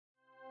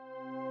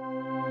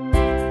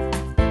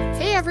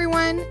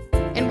everyone,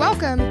 and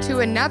welcome to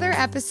another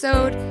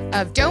episode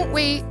of Don't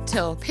Wait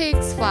Till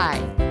Pigs Fly,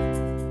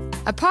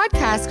 a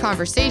podcast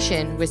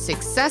conversation with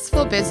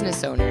successful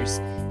business owners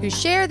who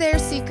share their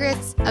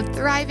secrets of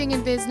thriving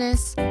in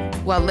business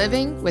while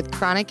living with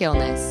chronic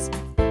illness.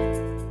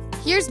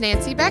 Here's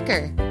Nancy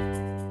Becker.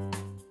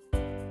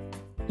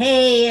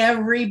 Hey,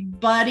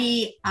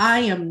 everybody.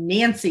 I am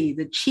Nancy,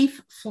 the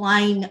Chief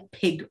Flying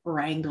Pig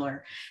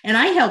Wrangler, and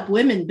I help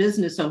women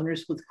business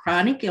owners with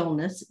chronic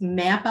illness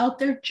map out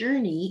their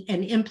journey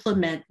and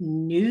implement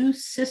new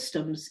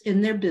systems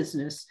in their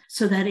business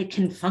so that it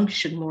can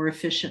function more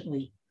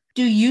efficiently.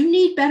 Do you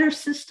need better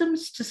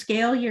systems to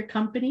scale your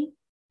company?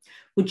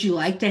 Would you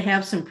like to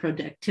have some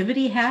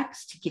productivity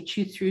hacks to get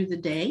you through the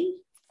day?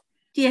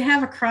 Do you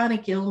have a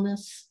chronic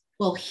illness?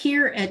 Well,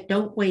 here at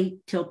Don't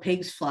Wait Till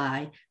Pigs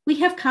Fly,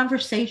 we have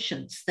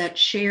conversations that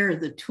share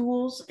the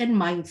tools and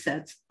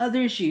mindsets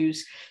others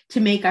use to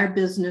make our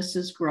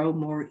businesses grow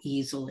more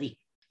easily.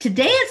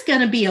 Today it's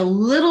going to be a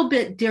little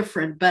bit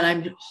different, but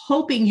I'm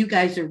hoping you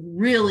guys are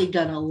really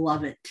going to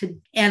love it.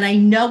 And I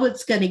know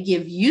it's going to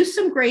give you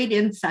some great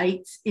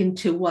insights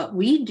into what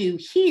we do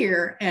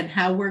here and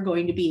how we're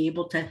going to be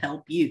able to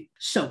help you.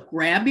 So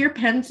grab your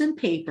pens and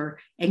paper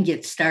and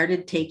get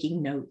started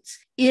taking notes.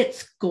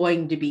 It's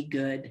going to be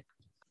good.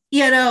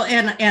 You know,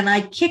 and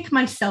I kick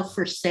myself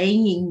for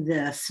saying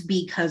this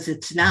because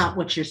it's not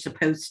what you're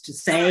supposed to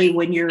say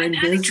when you're in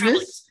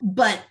business.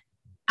 But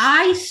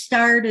I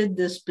started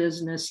this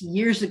business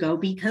years ago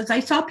because I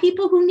saw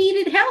people who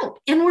needed help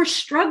and were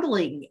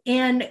struggling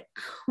and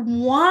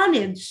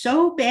wanted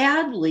so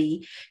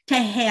badly to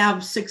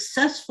have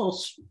successful,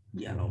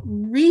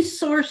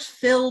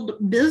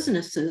 resource-filled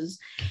businesses,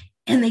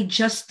 and they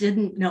just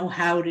didn't know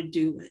how to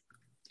do it.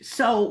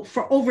 So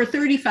for over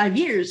 35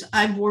 years,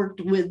 I've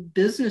worked with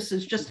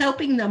businesses, just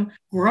helping them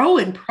grow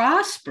and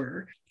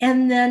prosper.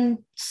 And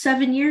then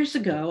 7 years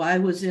ago, I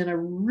was in a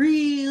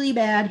really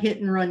bad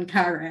hit and run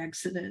car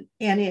accident.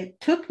 And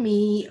it took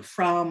me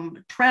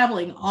from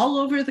traveling all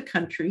over the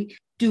country,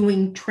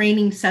 doing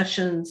training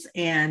sessions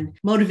and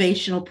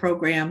motivational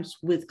programs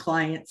with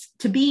clients,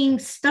 to being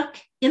stuck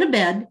in a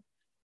bed,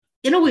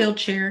 in a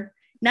wheelchair,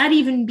 not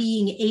even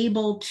being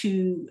able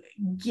to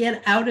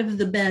get out of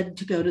the bed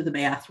to go to the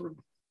bathroom.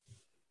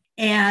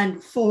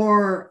 And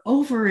for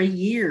over a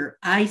year,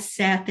 I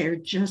sat there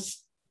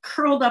just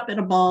curled up in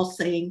a ball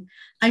saying,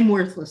 I'm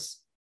worthless.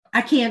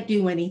 I can't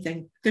do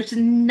anything. There's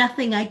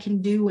nothing I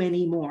can do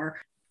anymore.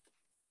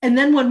 And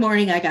then one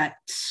morning I got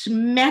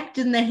smacked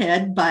in the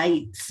head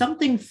by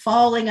something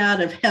falling out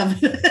of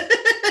heaven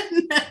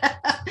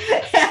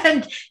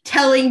and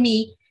telling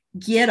me,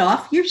 get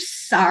off your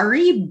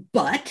sorry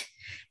butt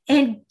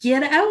and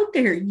get out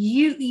there.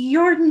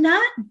 You're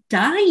not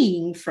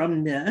dying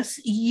from this.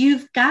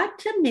 You've got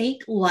to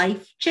make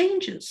life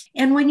changes.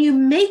 And when you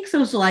make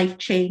those life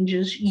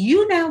changes,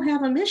 you now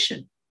have a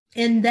mission.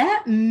 And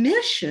that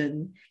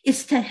mission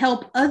is to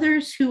help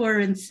others who are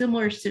in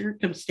similar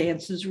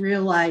circumstances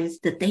realize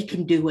that they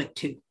can do it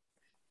too.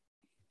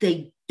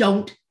 They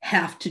don't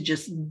have to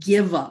just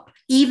give up.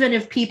 Even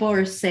if people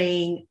are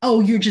saying,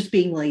 oh, you're just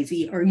being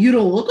lazy, or you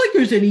don't look like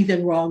there's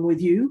anything wrong with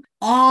you.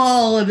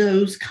 All of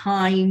those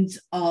kinds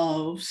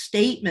of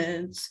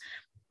statements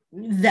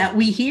that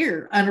we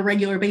hear on a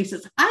regular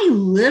basis. I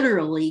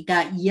literally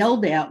got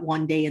yelled at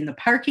one day in the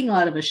parking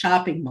lot of a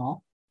shopping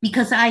mall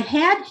because I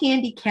had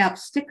handicap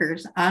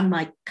stickers on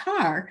my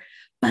car,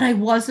 but I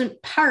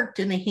wasn't parked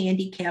in a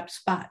handicap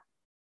spot.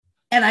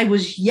 And I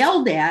was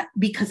yelled at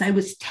because I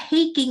was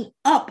taking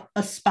up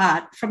a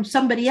spot from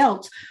somebody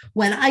else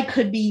when I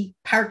could be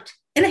parked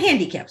in a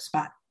handicap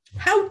spot.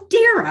 How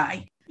dare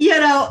I?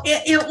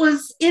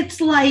 It's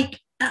like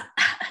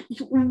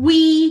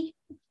we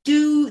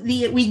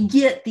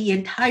get the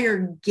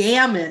entire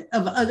gamut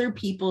of other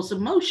people's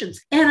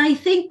emotions. And I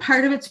think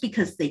part of it's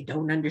because they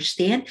don't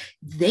understand.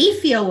 They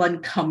feel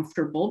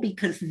uncomfortable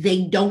because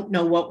they don't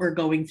know what we're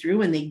going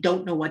through and they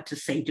don't know what to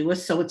say to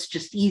us. So it's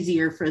just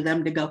easier for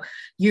them to go,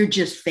 you're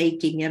just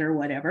faking it or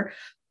whatever.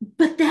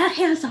 But that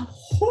has a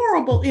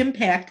horrible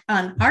impact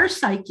on our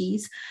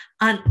psyches,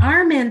 on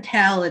our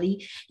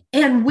mentality.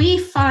 And we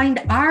find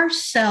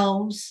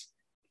ourselves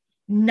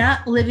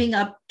not living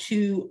up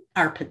to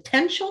our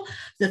potential,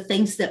 the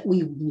things that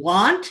we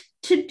want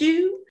to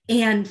do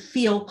and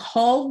feel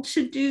called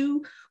to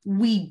do,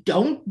 we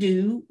don't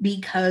do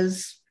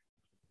because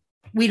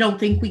we don't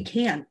think we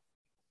can.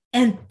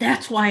 And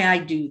that's why I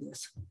do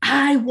this.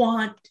 I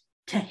want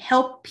to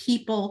help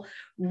people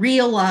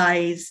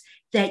realize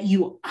that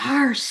you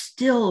are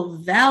still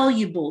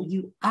valuable.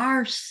 You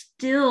are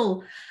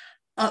still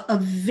a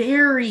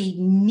very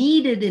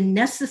needed and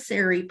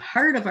necessary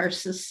part of our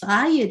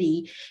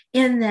society,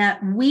 in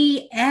that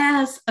we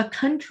as a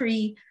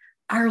country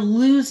are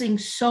losing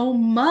so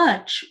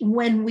much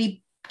when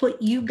we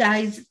put you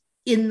guys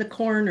in the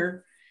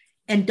corner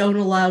and don't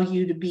allow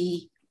you to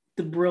be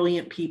the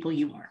brilliant people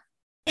you are.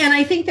 And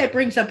I think that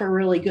brings up a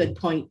really good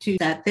point too,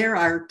 that there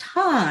are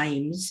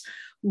times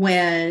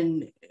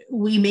when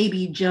we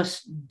maybe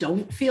just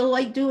don't feel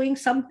like doing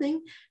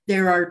something.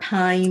 There are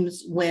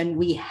times when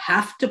we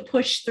have to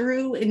push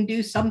through and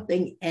do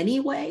something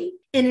anyway.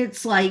 And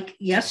it's like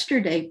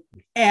yesterday,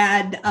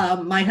 and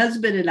my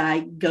husband and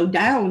I go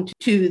down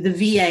to the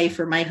VA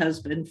for my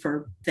husband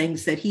for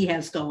things that he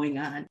has going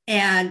on.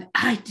 And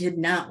I did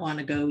not want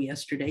to go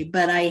yesterday,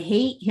 but I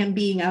hate him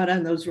being out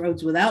on those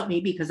roads without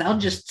me because I'll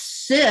just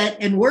sit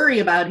and worry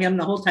about him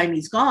the whole time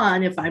he's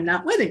gone if I'm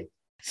not with him.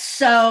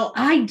 So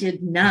I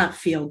did not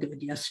feel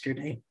good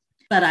yesterday,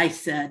 but I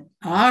said,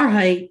 all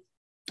right,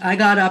 I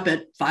got up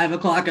at 5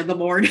 o'clock in the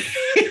morning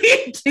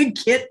to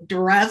get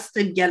dressed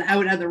and get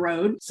out on the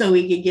road so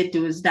he could get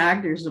to his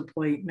doctor's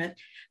appointment.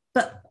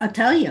 But I'll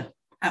tell you,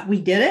 we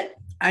did it.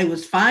 I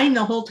was fine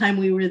the whole time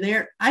we were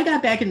there. I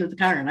got back into the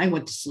car and I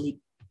went to sleep.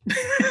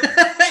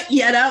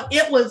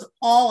 It was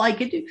all I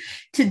could do.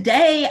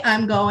 Today,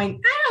 I'm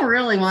going, I don't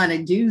really want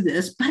to do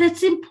this, but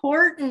it's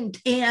important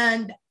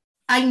and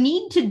I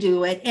need to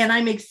do it. And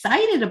I'm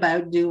excited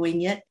about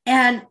doing it.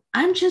 And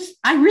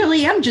I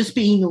really am just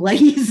being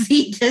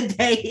lazy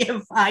today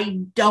if I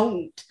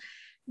don't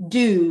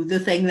do the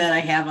thing that I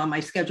have on my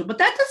schedule. But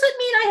that doesn't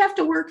mean I have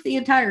to work the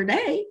entire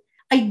day.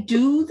 I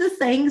do the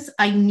things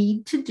I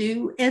need to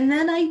do, and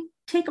then I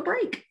take a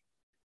break.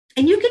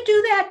 And you could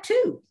do that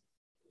too.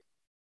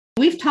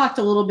 We've talked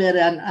a little bit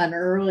on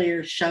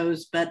earlier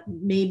shows, but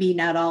maybe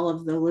not all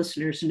of the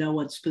listeners know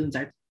what spoons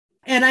are.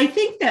 And I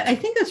think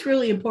that's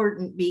really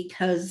important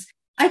because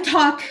I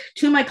talk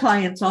to my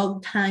clients all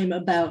the time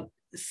about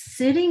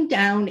sitting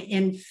down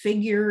and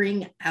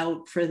figuring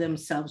out for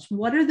themselves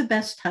what are the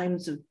best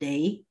times of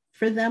day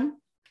for them.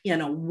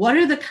 What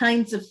are the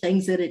kinds of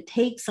things that it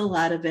takes a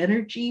lot of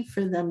energy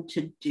for them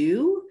to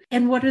do?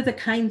 And what are the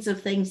kinds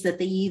of things that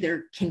they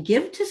either can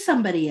give to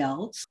somebody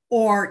else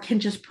or can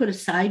just put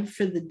aside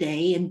for the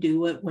day and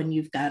do it when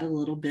you've got a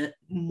little bit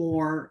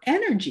more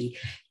energy?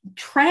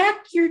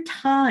 Track your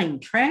time,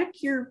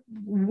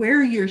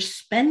 where you're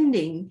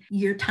spending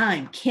your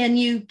time.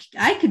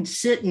 I could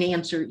sit and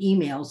answer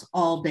emails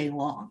all day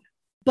long,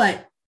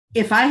 but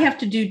if I have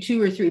to do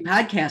 2 or 3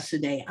 podcasts a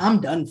day, I'm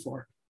done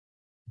for.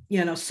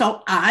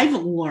 So I've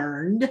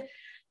learned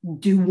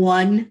do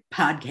 1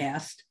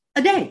 podcast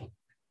a day.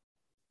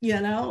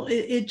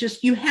 It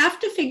just, you have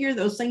to figure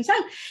those things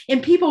out.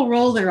 And people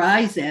roll their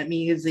eyes at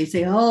me as they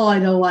say, oh, I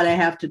know what I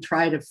have to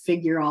try to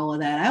figure all of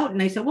that out.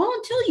 And I said, well,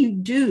 until you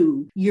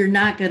do, you're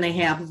not going to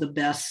have the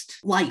best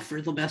life or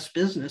the best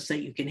business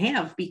that you can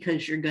have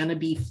because you're going to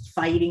be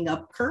fighting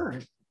up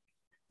current.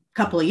 A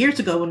couple of years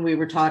ago when we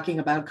were talking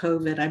about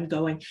COVID, I'm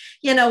going,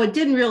 it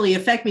didn't really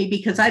affect me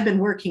because I've been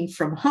working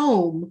from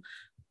home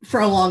for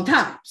a long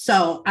time.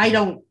 So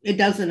it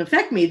doesn't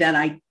affect me that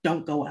I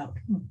don't go out,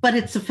 but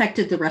it's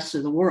affected the rest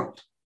of the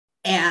world.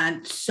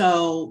 And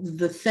so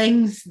the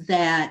things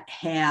that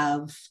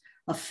have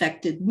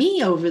affected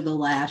me over the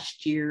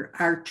last year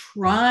are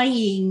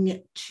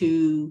trying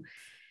to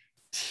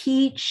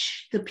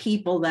teach the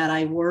people that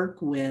I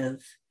work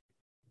with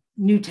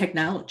new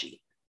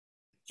technology.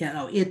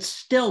 It's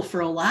still for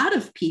a lot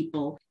of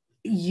people,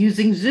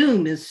 using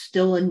Zoom is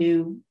still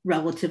a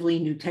relatively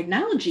new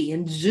technology,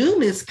 and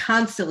Zoom is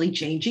constantly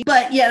changing.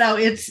 But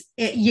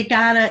you've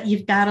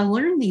got to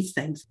learn these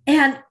things.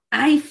 And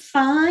I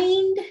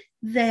find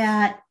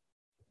that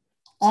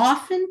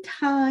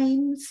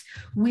oftentimes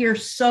we're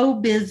so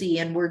busy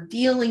and we're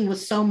dealing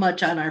with so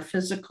much on our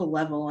physical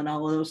level and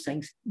all of those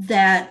things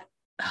that,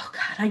 oh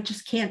God, I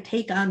just can't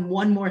take on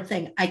one more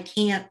thing. I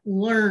can't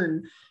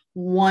learn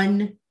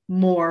one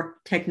more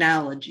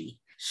technology.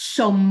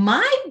 So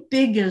my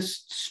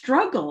biggest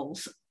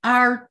struggles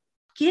are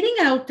getting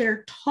out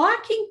there,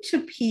 talking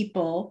to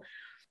people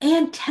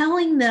and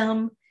telling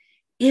them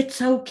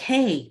it's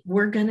okay.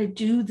 We're going to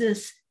do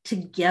this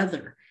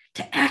together,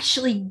 to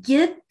actually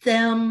get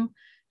them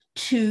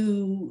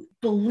to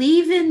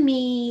believe in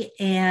me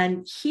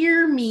and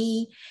hear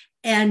me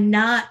and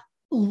not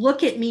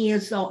look at me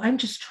as though I'm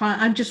just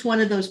one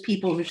of those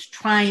people who's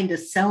trying to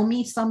sell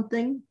me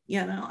something.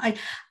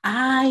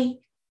 I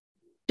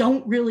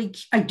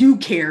do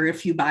care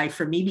if you buy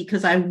from me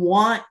because I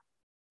want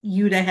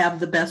you to have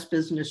the best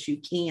business you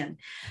can.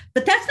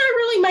 But that's not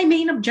really my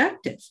main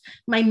objective.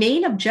 My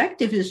main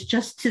objective is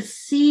just to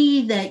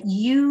see that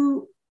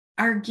you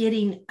are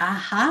getting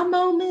aha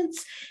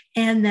moments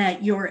and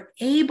that you're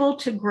able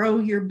to grow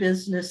your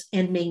business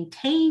and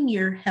maintain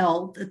your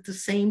health at the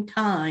same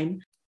time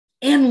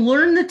and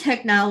learn the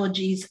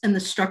technologies and the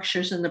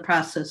structures and the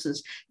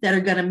processes that are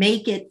going to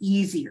make it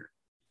easier.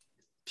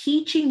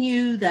 Teaching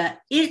you that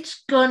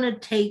it's going to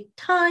take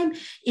time,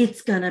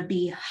 it's going to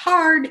be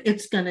hard,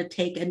 it's going to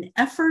take an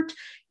effort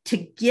to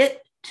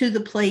get to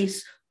the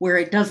place where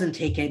it doesn't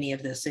take any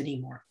of this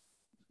anymore.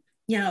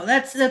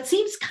 That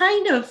seems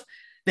kind of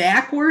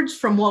backwards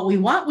from what we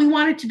want. We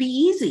want it to be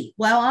easy.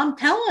 Well, I'm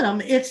telling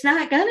them it's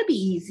not going to be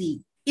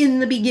easy in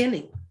the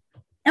beginning.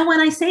 And when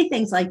I say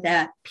things like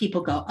that,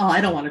 people go, oh, I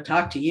don't want to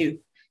talk to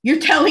you. You're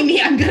telling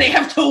me I'm going to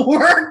have to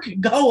work,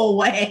 go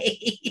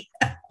away.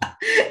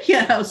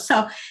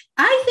 So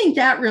I think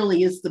that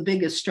really is the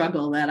biggest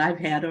struggle that I've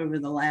had over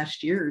the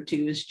last year or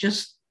two, is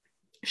just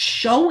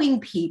showing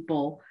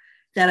people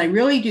that I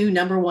really do,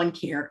 number one,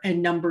 care.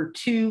 And number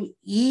two,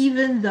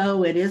 even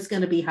though it is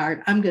going to be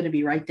hard, I'm going to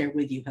be right there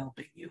with you,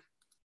 helping you.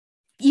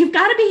 You've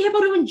got to be able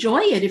to enjoy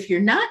it. If you're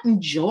not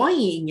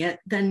enjoying it,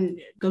 then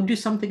go do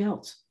something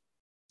else.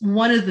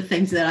 One of the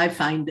things that I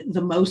find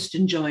the most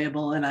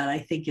enjoyable, and I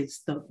think is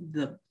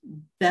the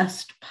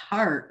best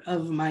part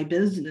of my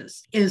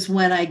business, is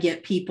when I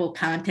get people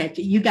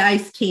contacted. You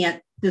guys can't,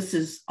 this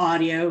is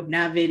audio,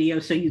 not video,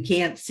 so you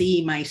can't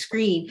see my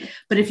screen.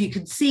 But if you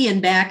could see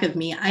in back of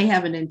me, I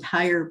have an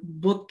entire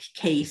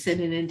bookcase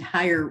and an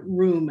entire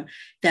room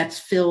that's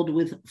filled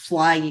with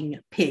flying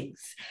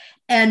pigs.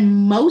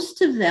 And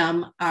most of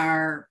them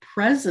are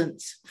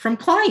presents from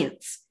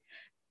clients.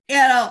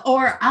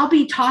 Or I'll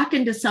be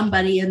talking to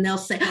somebody and they'll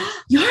say,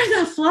 oh, you're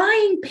the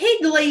flying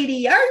pig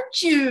lady,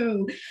 aren't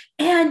you?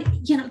 And,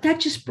 that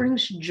just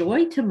brings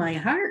joy to my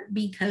heart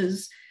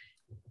because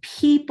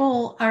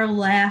people are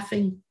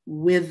laughing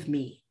with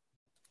me,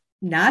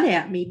 not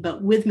at me,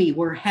 but with me.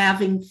 We're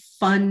having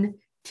fun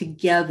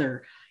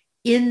together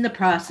in the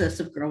process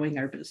of growing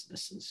our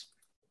businesses.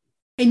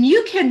 And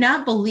you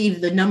cannot believe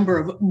the number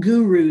of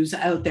gurus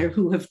out there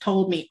who have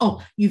told me,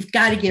 oh, you've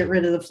got to get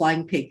rid of the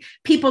flying pig.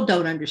 People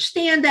don't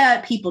understand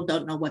that. People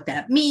don't know what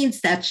that means.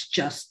 That's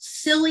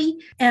just silly.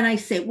 And I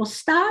say, well,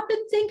 stop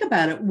and think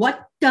about it.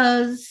 What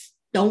does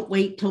 "don't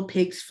wait till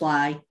pigs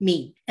fly"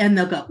 mean? And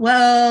they'll go,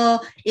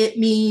 well, it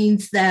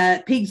means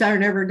that pigs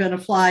aren't ever going to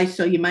fly,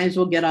 so you might as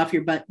well get off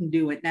your butt and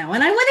do it now.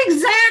 And I went,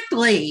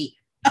 exactly.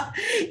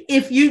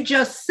 If you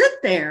just sit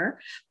there,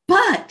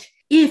 but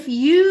if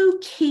you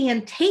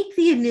can take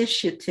the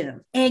initiative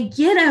and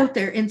get out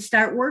there and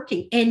start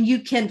working, and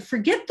you can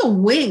forget the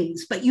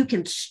wings, but you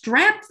can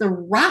strap the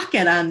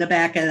rocket on the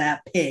back of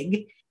that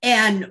pig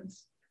and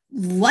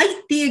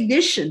light the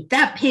ignition,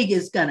 that pig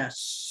is going to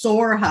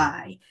soar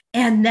high.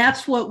 And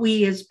that's what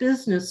we as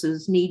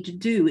businesses need to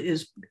do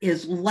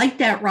is light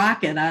that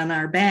rocket on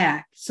our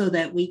back so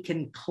that we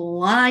can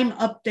climb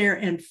up there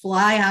and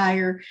fly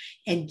higher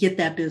and get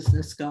that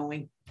business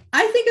going.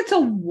 I think it's a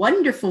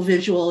wonderful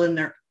visual, and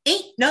there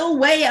ain't no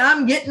way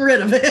I'm getting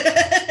rid of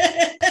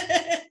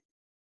it.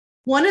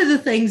 One of the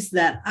things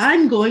that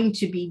I'm going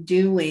to be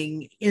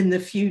doing in the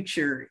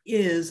future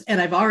is, and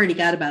I've already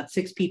got about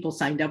 6 people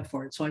signed up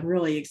for it, so I'm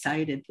really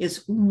excited,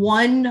 is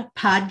 1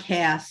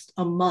 podcast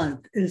a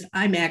month is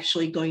I'm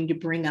actually going to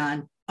bring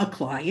on a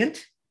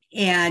client,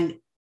 and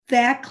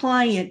that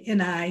client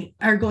and I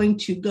are going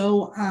to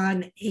go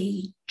on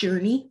a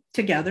journey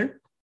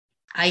together.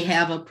 I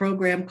have a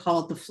program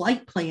called the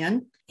Flight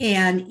Plan,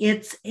 and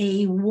it's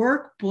a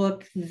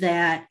workbook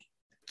that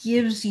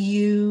gives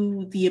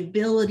you the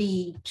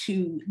ability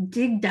to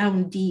dig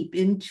down deep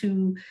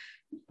into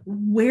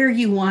where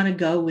you want to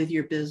go with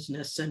your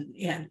business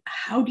and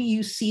how do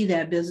you see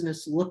that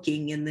business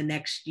looking in the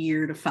next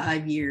year to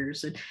 5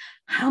 years, and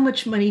how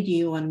much money do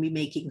you want to be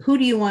making? Who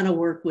do you want to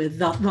work with?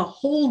 The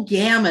whole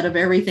gamut of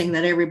everything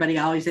that everybody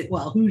always says,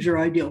 well, who's your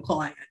ideal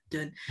client?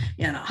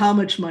 And how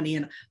much money?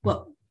 And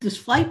well, this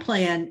Flight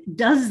Plan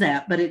does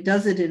that, but it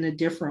does it in a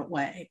different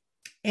way.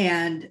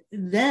 And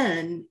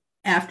then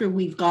after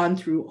we've gone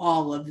through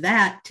all of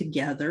that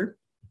together,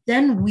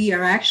 then we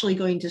are actually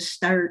going to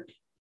start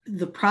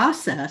the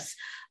process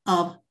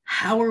of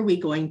how are we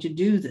going to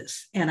do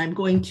this? And I'm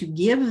going to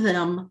give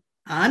them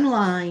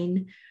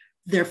online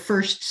their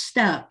first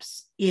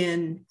steps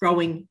in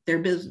growing their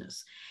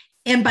business.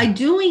 And by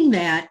doing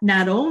that,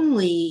 not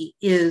only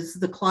is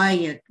the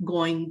client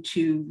going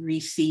to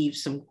receive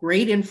some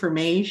great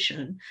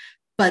information,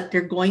 but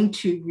they're going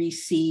to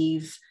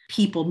receive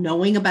people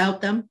knowing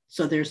about them.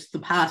 So there's the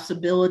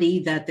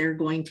possibility that they're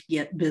going to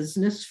get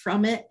business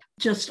from it,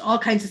 just all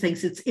kinds of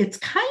things. It's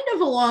kind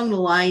of along the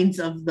lines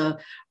of the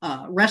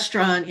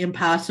Restaurant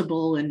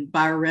Impossible and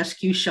Bar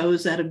Rescue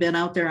shows that have been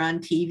out there on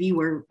TV,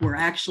 where we're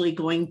actually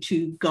going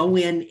to go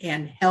in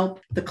and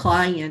help the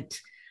client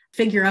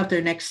figure out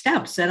their next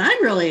steps. And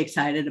I'm really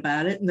excited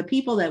about it. And the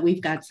people that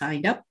we've got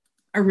signed up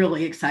are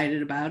really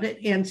excited about it.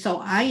 And so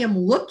I am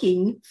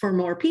looking for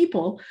more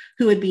people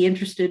who would be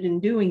interested in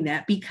doing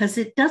that, because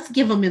it does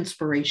give them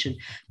inspiration.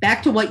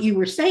 Back to what you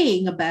were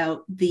saying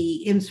about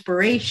the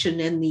inspiration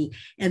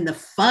and the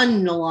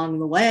fun along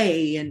the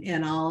way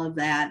and all of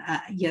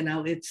that,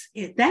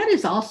 that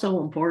is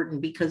also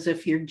important, because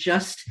if you're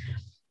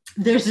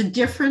there's a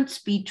difference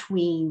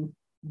between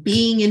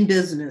being in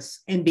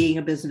business and being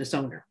a business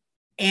owner.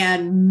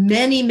 And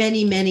many,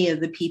 many, many of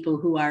the people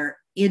who are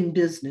in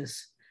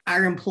business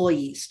are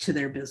employees to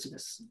their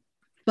business.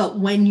 But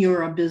when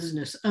you're a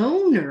business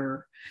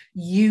owner,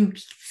 you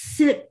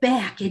sit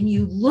back and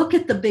you look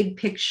at the big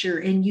picture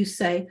and you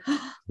say,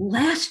 oh,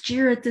 last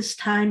year at this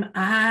time,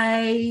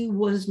 I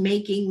was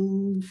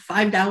making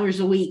 $5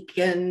 a week.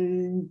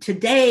 And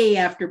today,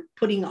 after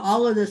putting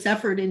all of this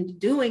effort into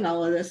doing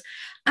all of this,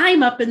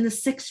 I'm up in the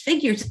 6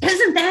 figures.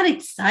 Isn't that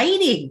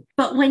exciting?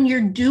 But when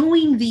you're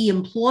doing the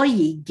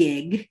employee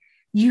gig,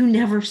 you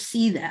never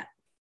see that.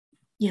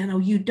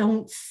 You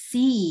don't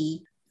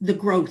see the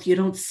growth. You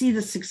don't see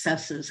the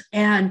successes.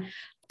 And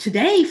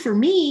today, for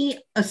me,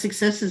 a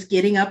success is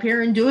getting up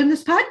here and doing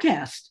this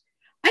podcast.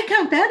 I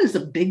count that as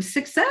a big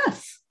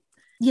success,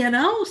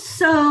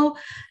 So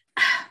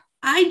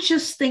I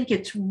just think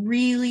it's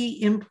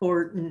really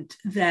important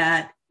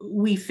that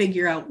we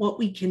figure out what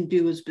we can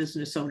do as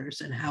business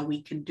owners and how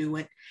we can do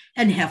it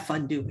and have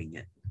fun doing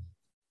it.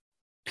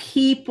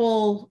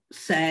 People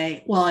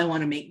say, well, I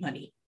want to make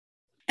money.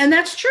 And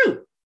that's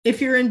true.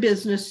 If you're in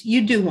business,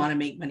 you do want to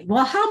make money.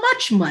 Well, how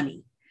much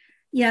money?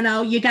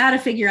 You got to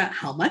figure out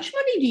how much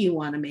money do you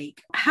want to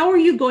make? How are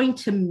you going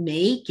to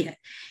make it?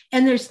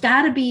 And there's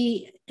got to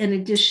be an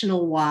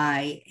additional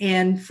why.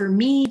 And for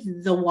me,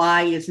 the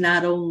why is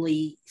not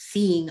only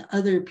seeing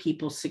other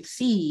people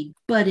succeed,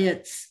 but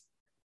it's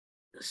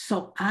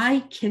so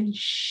I can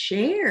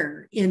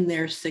share in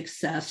their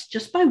success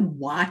just by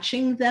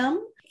watching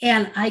them.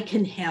 And I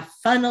can have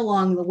fun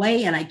along the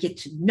way, and I get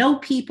to know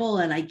people,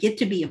 and I get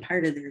to be a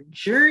part of their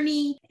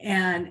journey.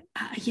 And,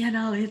 I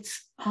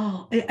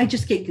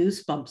just get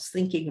goosebumps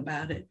thinking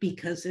about it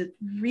because it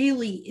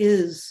really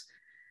is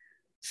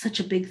such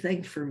a big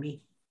thing for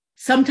me.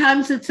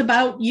 Sometimes it's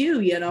about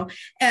you,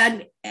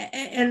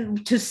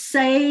 and to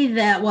say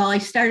that, well, I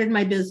started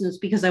my business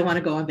because I want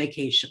to go on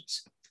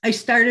vacations. I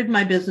started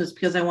my business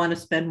because I want to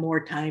spend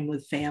more time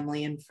with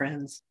family and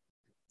friends.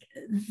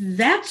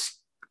 That's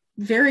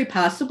very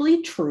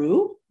possibly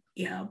true,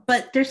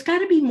 but there's got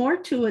to be more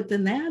to it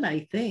than that,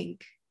 I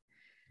think.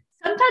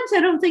 Sometimes I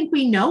don't think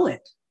we know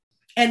it.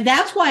 And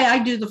that's why I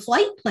do the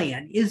flight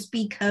plan, is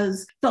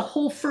because the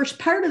whole first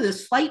part of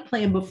this flight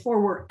plan,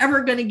 before we're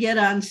ever going to get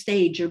on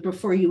stage or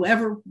before you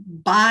ever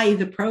buy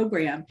the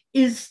program,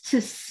 is to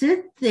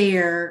sit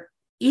there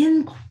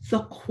in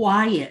the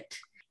quiet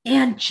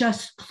and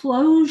just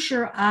close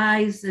your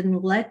eyes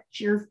and let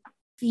your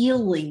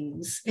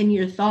feelings and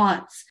your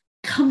thoughts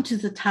come to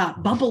the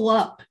top, bubble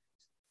up.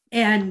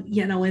 And,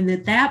 and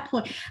at that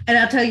point, and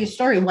I'll tell you a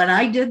story. When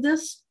I did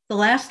this, the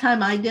last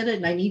time I did it,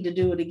 and I need to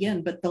do it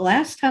again, but the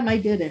last time I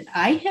did it,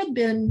 I had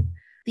been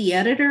the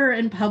editor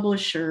and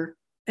publisher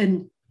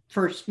and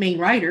first main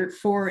writer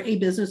for a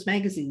business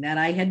magazine that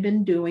I had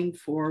been doing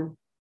for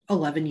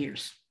 11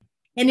 years.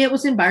 And it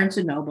was in Barnes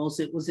and Nobles.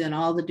 It was in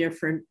all the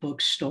different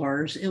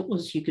bookstores.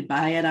 You could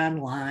buy it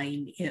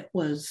online. It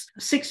was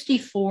a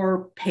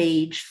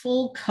 64-page,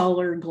 full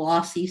color,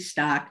 glossy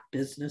stock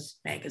business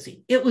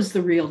magazine. It was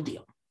the real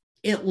deal.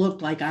 It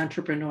looked like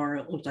Entrepreneur.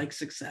 It looked like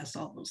Success,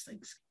 all those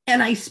things.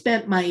 And I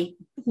spent my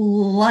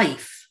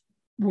life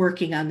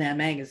working on that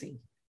magazine.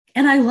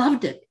 And I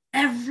loved it.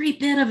 Every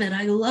bit of it.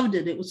 I loved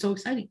it. It was so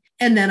exciting.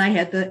 And then I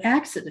had the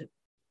accident.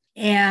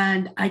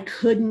 And I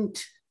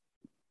couldn't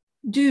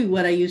do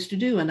what I used to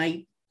do. And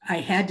I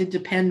had to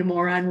depend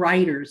more on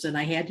writers, and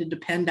I had to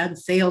depend on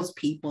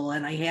salespeople,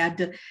 and I had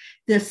to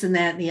this and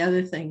that and the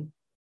other thing.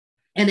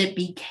 And it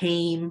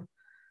became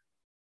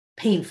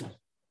painful.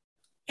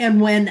 And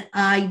when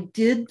I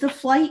did the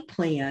flight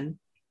plan,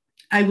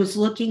 I was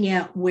looking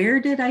at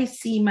where did I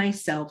see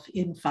myself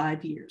in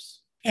 5 years?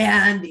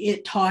 And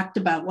it talked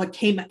about what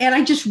came, and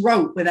I just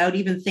wrote without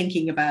even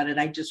thinking about it.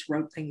 I just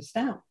wrote things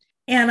down.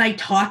 And I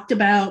talked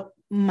about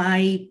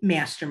my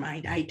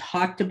mastermind. I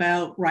talked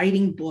about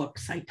writing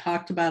books. I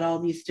talked about all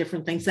these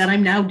different things that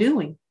I'm now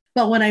doing.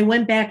 But when I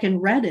went back and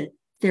read it,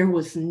 there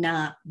was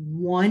not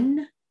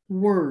one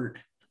word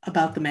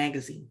about the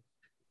magazine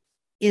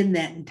in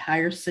that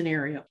entire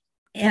scenario.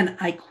 And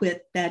I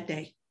quit that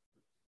day.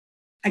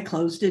 I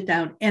closed it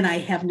down, and I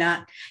have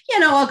not,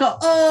 I'll go,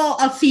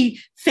 I'll see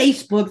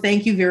Facebook,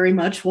 thank you very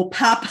much, will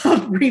pop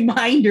up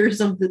reminders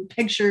of the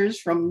pictures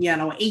from,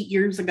 8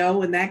 years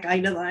ago and that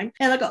kind of thing.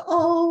 And I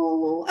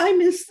go, I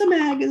miss the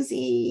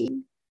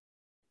magazine.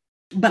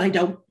 But I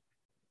don't.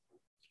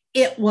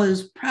 It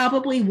was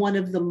probably one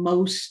of the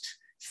most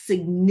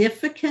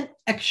significant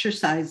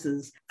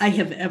exercises I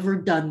have ever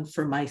done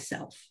for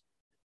myself.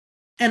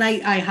 And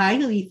I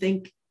highly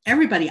think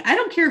everybody, I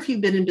don't care if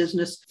you've been in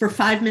business for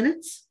 5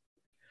 minutes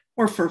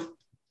or for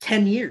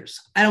 10 years.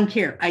 I don't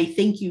care. I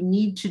think you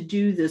need to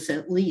do this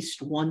at least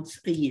once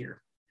a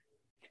year.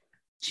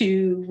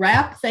 To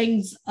wrap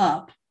things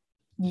up,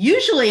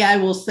 usually I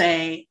will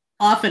say,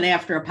 often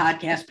after a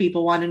podcast,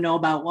 people want to know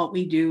about what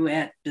we do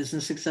at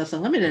Business Success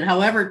Unlimited.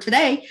 However,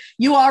 today,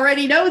 you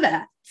already know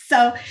that.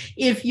 So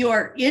if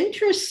you're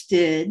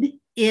interested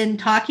in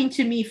talking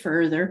to me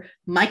further,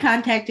 my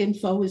contact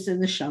info is in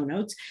the show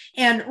notes.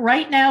 And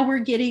right now we're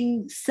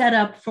getting set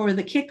up for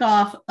the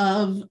kickoff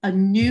of a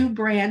new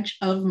branch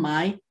of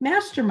my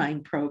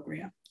mastermind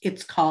program.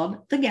 It's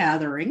called The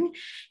Gathering,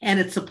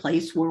 and it's a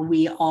place where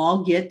we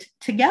all get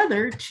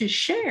together to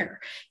share.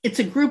 It's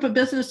a group of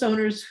business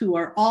owners who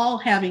are all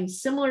having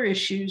similar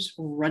issues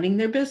running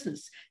their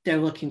business. They're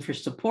looking for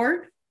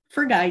support,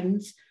 for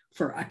guidance,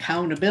 for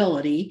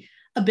accountability,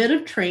 a bit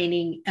of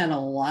training, and a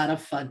lot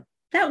of fun.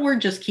 That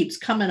word just keeps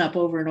coming up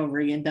over and over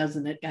again,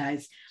 doesn't it,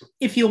 guys?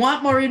 If you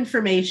want more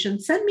information,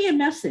 send me a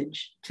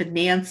message to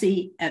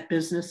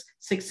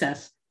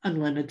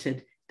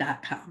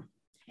Nancy@businesssuccessunlimited.com.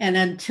 And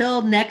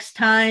until next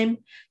time,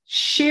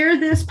 Share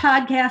this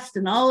podcast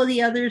and all of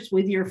the others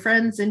with your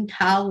friends and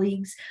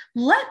colleagues.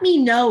 Let me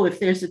know if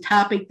there's a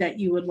topic that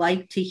you would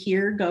like to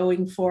hear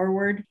going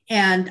forward.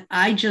 And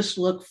I just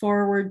look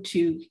forward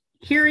to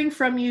hearing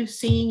from you,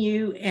 seeing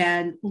you,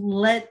 and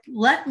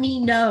let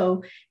me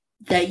know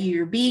that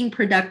you're being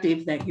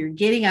productive, that you're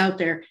getting out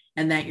there,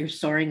 and that you're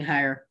soaring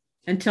higher.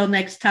 Until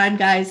next time,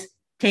 guys,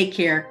 take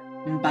care.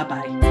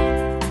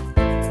 Bye-bye.